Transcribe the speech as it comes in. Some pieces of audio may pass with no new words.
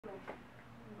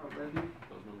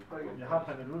Jeg har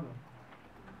plantet ud nu.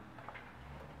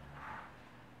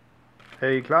 Er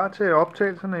I klar til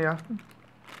optagelserne i aften?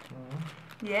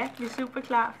 Ja, vi er super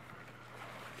klar.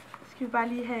 Skal vi bare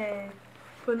lige have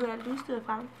fundet alt udstyret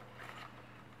frem?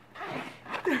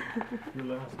 Vil du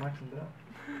lade mig snakke sådan der?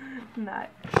 Nej.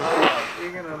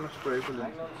 Ikke noget med spray på det.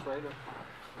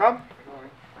 Kom!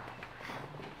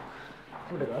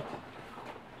 Det er godt.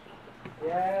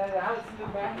 Ja, jeg har sådan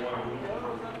lidt mærke.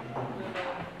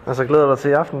 Altså glæder dig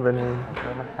til i aften, Benjamin.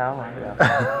 Ja.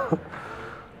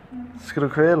 Skal du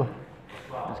kvæle?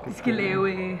 Vi skal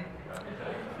lave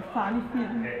farlig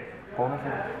film.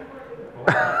 Pornofilm.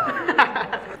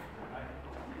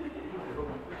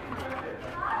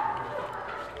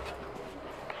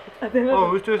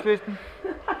 Udstyrslisten.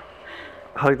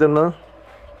 Har du ikke den med?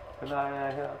 Den har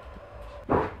jeg her.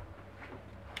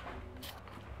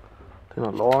 Det er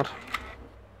noget lort.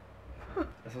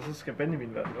 Altså så skal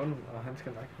Benjamin være den onde, og han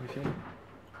skal nakke Michelle.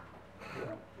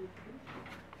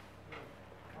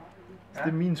 Så det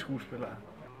er min skuespiller.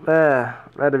 Hvad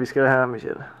er det, vi skal her,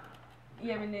 Michelle?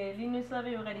 Jamen lige nu sidder vi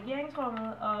jo i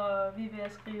redigeringsrummet, og vi er ved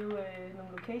at skrive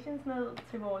nogle locations ned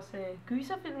til vores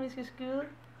gyserfilm, vi skal skyde.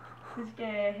 Det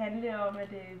skal handle om, at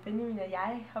Benjamin og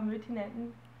jeg har mødt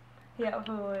hinanden her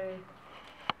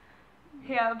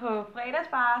på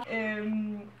fredagsbar.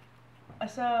 Og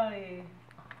så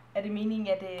er det meningen,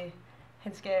 at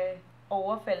han skal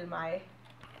overfalde mig.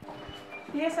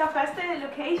 Det er så første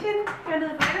location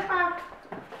hernede på fredagsbar.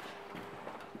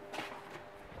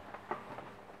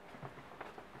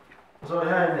 Så var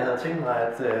det herinde, jeg havde tænkt mig,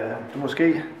 at du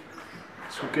måske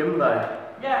skulle gemme dig.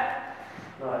 Ja.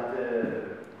 Når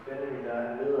Benjamin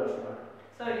er nede og sådan noget.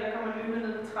 Så jeg kommer løbende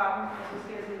ned ad trappen, og så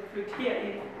skal jeg flytte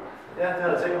herind. Ja, det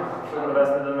havde jeg tænkt mig. Så kunne det være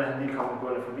sådan noget med, at han lige kommer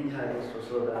gående forbi herinde, hvis du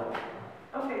sidder der.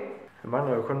 Okay. Jeg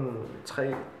mangler jo kun 3-4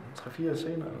 scener eller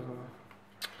sådan noget.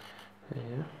 Ja.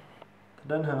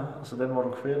 Det er den her, og så den, hvor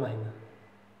du kvæler hende.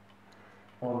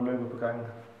 Hvor du løber på gangen.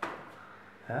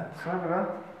 Ja, så er det godt.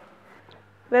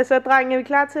 Hvad så, dreng? Er vi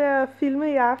klar til at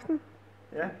filme i aften?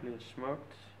 Ja. Det bliver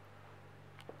smukt.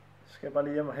 Så skal jeg bare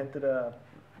lige hjem og hente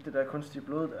det der kunstige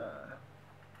blod der.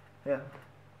 Ja,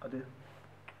 og det.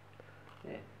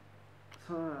 Ja.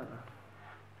 Så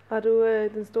Har du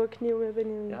den store kniv med,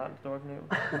 Benjamin? Jeg har en stor kniv.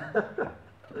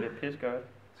 Det bliver pis godt. det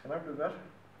skal nok blive godt.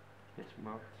 Det er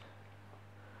smukt.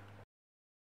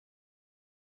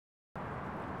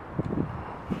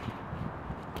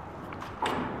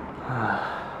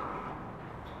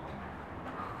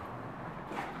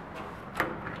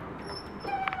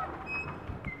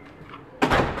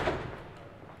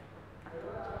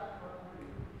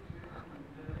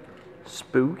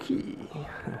 Spooky.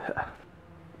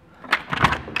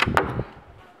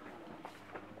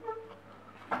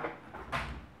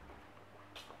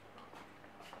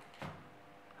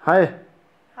 Hej.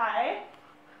 Hej.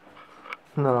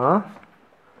 Nå. Og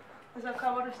så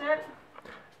kommer du selv.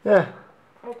 Ja,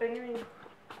 Og Benjamin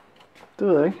det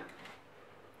ved jeg ikke.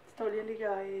 står lige og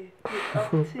ligger lidt op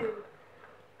til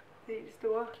det helt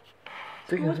store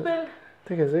Det kan, skuespil.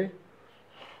 det kan jeg se.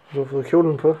 Du har fået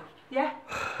kjolen på. Ja.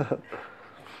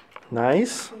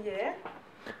 Nice. Ja.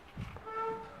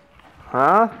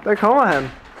 Ja, der kommer han.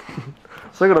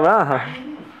 Så kan du være her.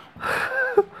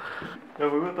 Jeg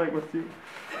var ude og drikke mig stiv.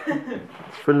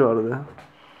 Selvfølgelig var det det.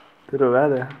 Det er du værd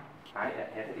det. Nej, jeg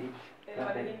er det ikke. Eller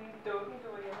var det hende dukken,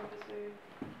 du var hjemme og besøge?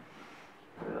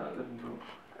 Det er aldrig den blå.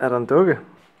 Er der en dukke?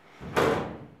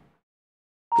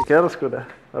 Det kan du sgu da.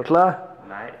 Er du klar?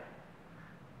 Nej.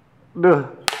 Nu. Hvad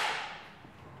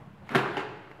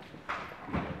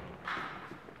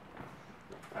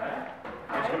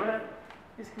skal du have?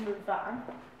 Vi skal møde faren.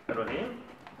 Er du alene?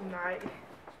 Nej.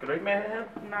 Skal du ikke med her?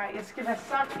 Nej, jeg skal være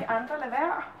sammen med andre. Lad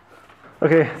være.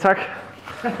 Okay, tak.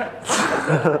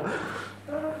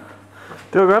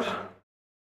 Det var godt.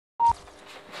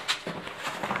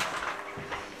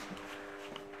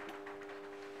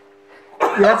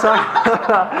 Ja, tak.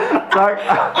 Tak.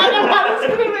 Du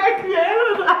skal vi være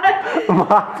kvæle dig.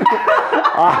 Martin.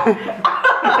 Ej.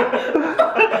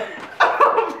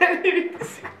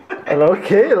 Er det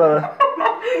okay, eller hvad?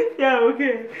 Ja,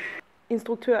 okay.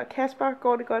 Instruktør Kasper,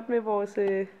 går det godt med vores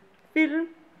film?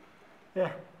 Ja.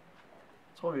 Jeg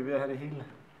tror, vi er ved at have det hele.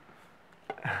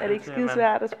 Er det ikke skide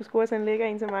svært at skulle score sådan en lækker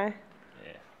en til mig?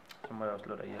 Ja, så må jeg også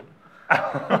slå dig ihjel.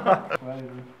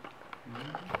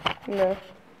 Nå.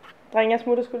 Dreng, jeg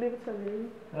smutter sgu lige på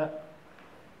toilettet. Ja.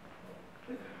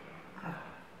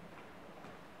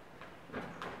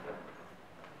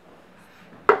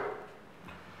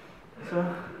 Så. Det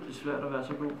er svært at være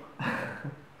så god.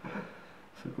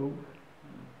 Så god.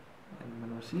 Men man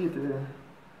må sige, at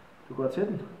du går til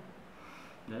den.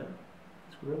 Ja.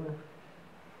 Det Skal du med?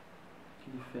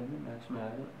 Kan de fandme mærke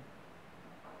smerte?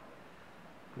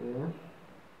 Ja.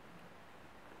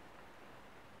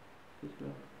 Det skal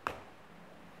jeg.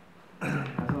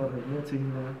 Og så var der ikke mere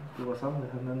ting, du var sammen med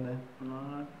ham den anden dag.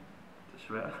 Nej, det er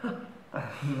svært.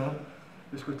 Nå.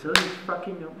 Vi skulle tage det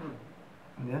fucking om.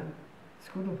 Ja,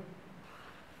 skulle du?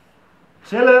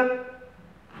 Sjælle!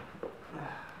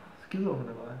 Skider hun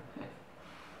eller hvad? Ja.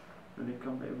 Vil ikke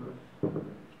komme bagpå.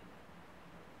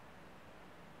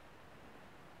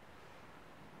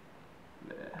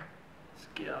 Ja,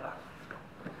 sker der.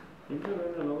 Ikke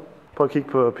eller noget? Prøv at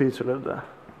kigge på P-toilet der.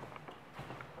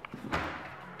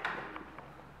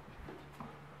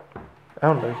 Er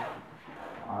hun der ikke?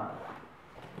 Nej.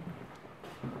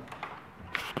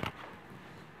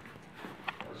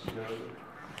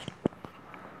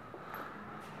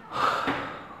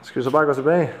 Skal vi så bare gå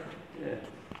tilbage? Ja.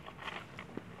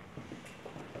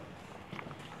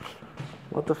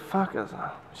 What the fuck altså?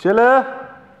 Sjælle!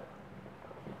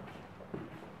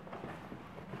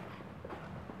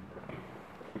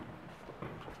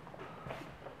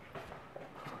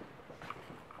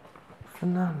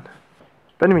 Scenerne.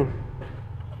 Benjamin.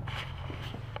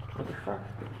 What the fuck?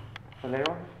 Hvad laver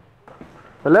du?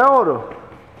 Hvad laver du?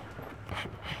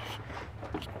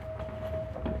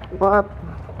 What?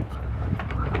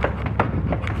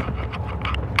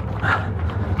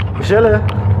 Michelle?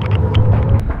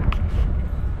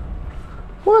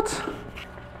 What? Skal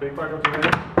vi ikke bare gå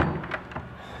tilbage?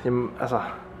 Jamen, altså...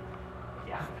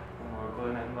 Ja, hun må jo gå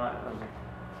en anden vej, altså.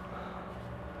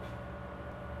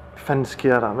 Hvad fanden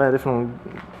sker der? Hvad er det for nogle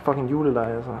fucking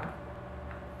julelege, altså?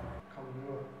 Kom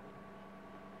nu.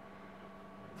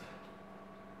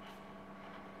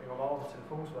 Jeg går bare over til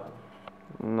telefonsvaren.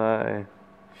 Nej,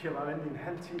 Vi har bare ventet i en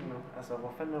halv time nu. Altså,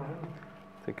 hvor fanden er du henne?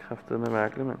 det er kraftedeme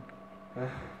mærkeligt, mand. Ja.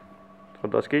 Tror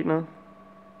du, der er sket noget?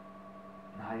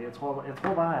 Nej, jeg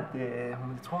tror bare, at jeg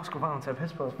tror sgu bare, hun tager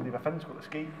pis på os, fordi hvad fanden skulle der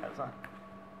ske, altså?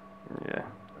 Ja,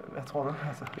 Hvad tror du,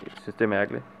 altså? jeg synes, det er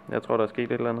mærkeligt. Jeg tror, der er sket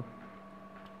et eller andet.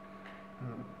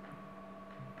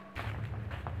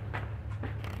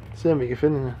 Se om vi kan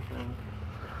finde hende.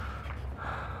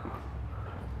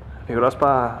 Vi kan da også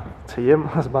bare tage hjem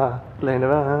og så bare lade hende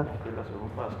være her. Det er altså hun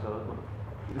bare skrevet på.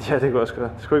 Ja, det kunne også gøre.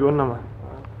 Det skulle ikke undre mig.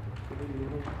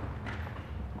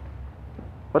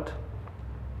 What?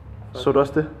 Så du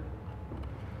også det?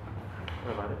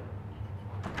 Hvad var det?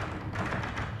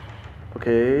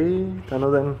 Okay, der er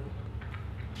noget derinde.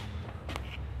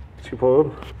 Vi skal prøve at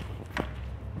åbne.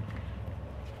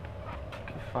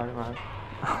 Fuck mig.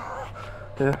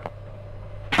 Ja.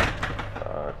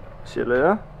 Sjælle,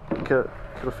 ja. Kan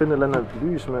du finde et eller andet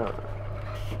lys med? Er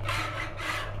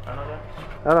der noget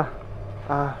der? Er der?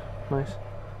 Ah, nice.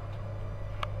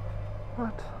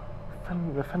 What?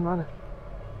 Hvad fanden var det?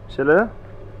 Sjælle?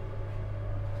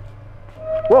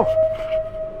 Wow!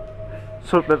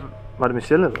 Så, var det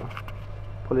Michelle eller hvad?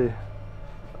 Prøv lige.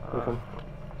 Velkommen.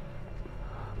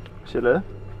 Sjælle?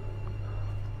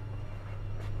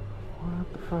 What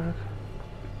the fuck?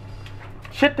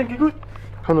 Shit, den gik ud!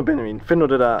 Kom nu, Benjamin. Find nu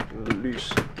det der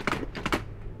lys.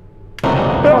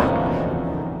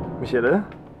 Michelle?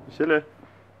 Michelle?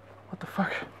 What the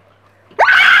fuck?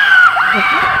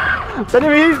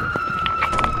 Benjamin!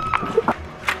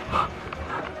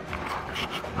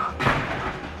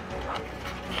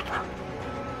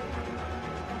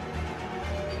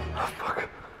 Fuck.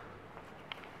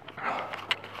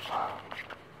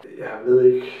 Jeg ved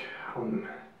ikke, om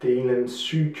det er en eller anden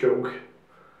syg joke.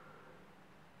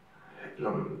 Eller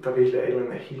om der virkelig er et eller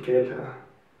andet helt galt her.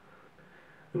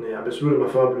 Men jeg har besluttet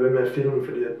mig for at blive ved med at filme,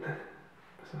 fordi at,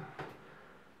 altså,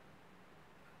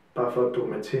 bare for at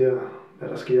dokumentere, hvad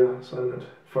der sker, sådan at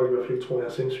folk i hvert fald ikke tror, at jeg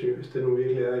er sindssyg, hvis det nu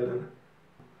virkelig er et eller andet.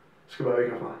 Jeg skal bare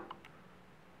væk herfra.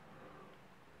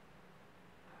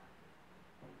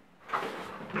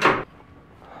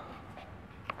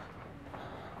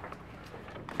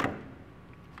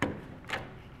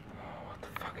 What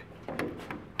the fuck?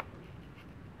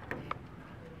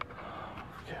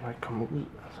 Kan jeg nok ikke komme ud,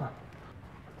 altså?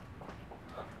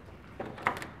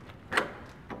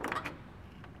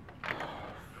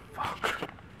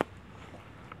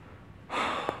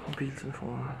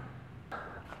 Mobiltelefonen.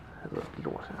 Det er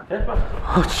lort her. Kasper,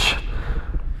 Oh shit.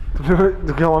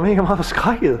 Du gjorde mig mega meget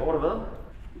forskrækket. hvor har du været?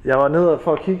 Jeg var nede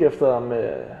for at kigge efter,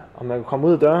 om man kunne komme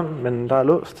ud af døren, men der er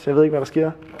låst. Jeg ved ikke, hvad der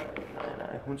sker.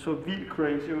 Nej, hun så vildt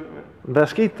crazy ud, mand. Hvad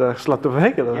skete der? Slap du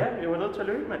væk, eller hvad? Ja, jeg var nødt til at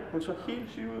løbe, mand. Hun så helt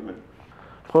syg ud, mand.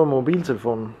 Prøv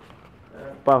mobiltelefonen.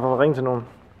 Bare for at ringe til nogen.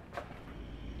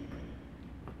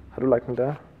 Har du lagt den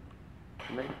der?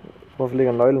 Nej, Hvorfor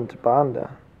ligger nøglen til baren der?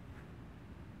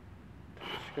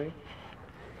 det skal ikke.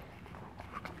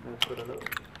 Den skal der ned.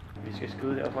 Vi skal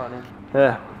skyde derfra nu.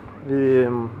 Ja, vi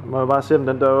må jo bare se, om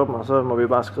den dør åben, og så må vi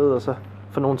bare skride, og så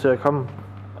få nogen til at komme.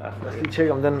 Ja, Lad os lige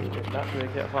tjekke, om den langt væk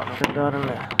herfra nu. dør, den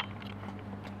der.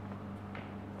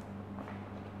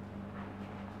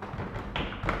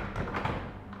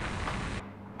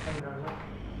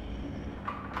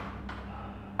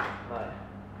 Nej.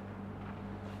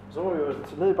 Så må vi jo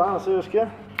tage ned i baren og se, hvad der sker.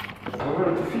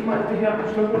 Du filmer alt det her,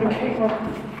 du slår på det kamera.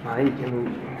 Nej,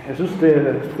 jamen, jeg synes,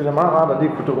 det er meget rart at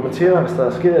lige kunne dokumentere, hvis der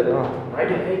sker det. Nej,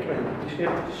 det er ikke, men vi skal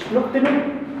slukke det nu.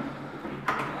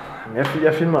 Jamen,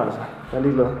 jeg filmer altså. Jeg er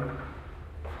ligeglad.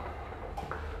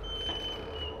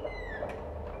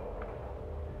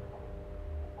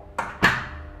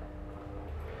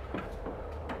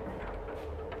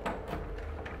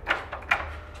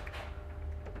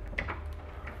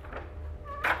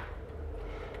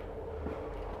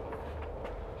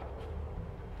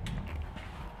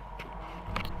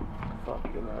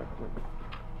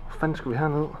 Hvor fanden skulle vi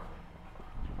herned?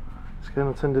 Skal jeg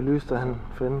nu tænde det lys, der han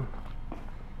finder?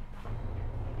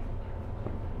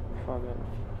 Fuck it.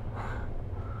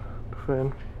 Du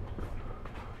finder.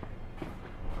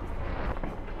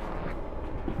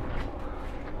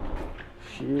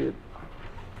 Shit.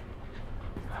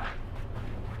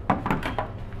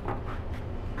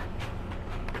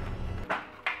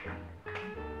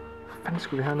 Hvor fanden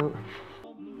skulle vi herned?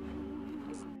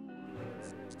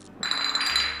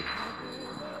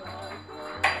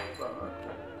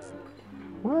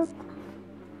 What?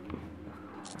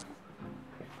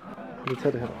 Vi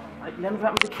tager det her. Nej, lad mig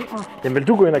være med det kamera. Jamen vil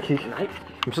du gå ind og kigge? Nej.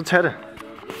 Jamen så tag det.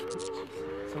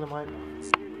 Så lad mig ind.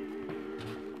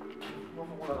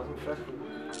 Hvorfor ruller der sådan en flaske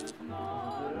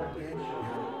ud?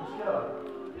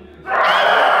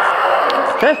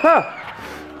 Kasper!